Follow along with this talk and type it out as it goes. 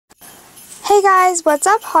Hey guys, what's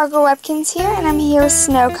up? Hargo Webkinz here, and I'm here with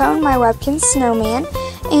Snowcone, my Webkinz Snowman.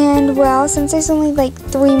 And well, since there's only like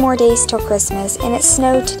 3 more days till Christmas and it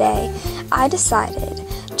snowed today, I decided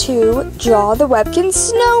to draw the Webkinz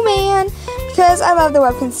Snowman because I love the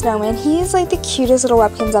Webkinz Snowman. He's like the cutest little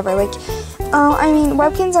Webkinz ever. I mean,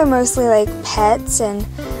 Webkinz are mostly like pets and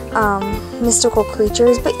mystical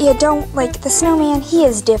creatures, but you don't like the snowman. He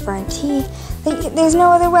is different. There's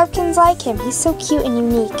no other Webkinz like him. He's so cute and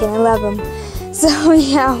unique, and I love him. So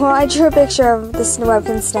yeah, well, I drew a picture of this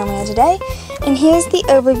Webkinz Snowman today, and here's the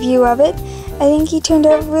overview of it. I think he turned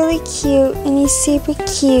out really cute, and he's super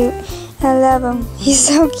cute. I love him. He's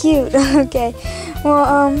so cute. Okay.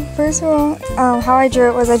 Well, first of all, how I drew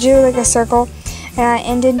it was I drew like a circle, and I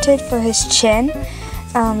indented for his chin,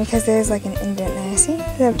 because there's like an indent there. See?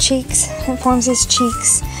 They have cheeks. It forms his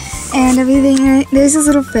cheeks and everything. There's his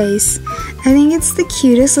little face. I think it's the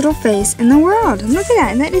cutest little face in the world. Look at that.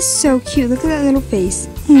 And that is so cute. Look at that little face.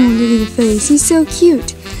 Oh, look at the face. He's so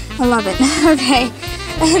cute. I love it. Okay.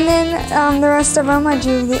 And then the rest of them, I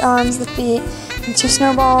drew the arms, the feet, and 2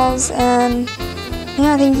 snowballs. And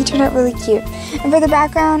yeah, I think he turned out really cute. And for the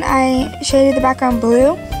background, I shaded the background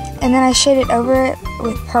blue. And then I shaded over it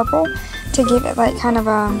with purple to give it like kind of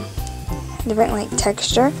a different like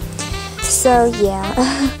texture. So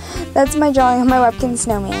yeah. That's my drawing of my Webkinz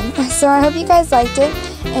Snowman. So I hope you guys liked it,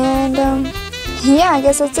 and yeah, I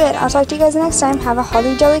guess that's it. I'll talk to you guys next time. Have a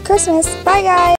Holly Jolly Christmas. Bye guys!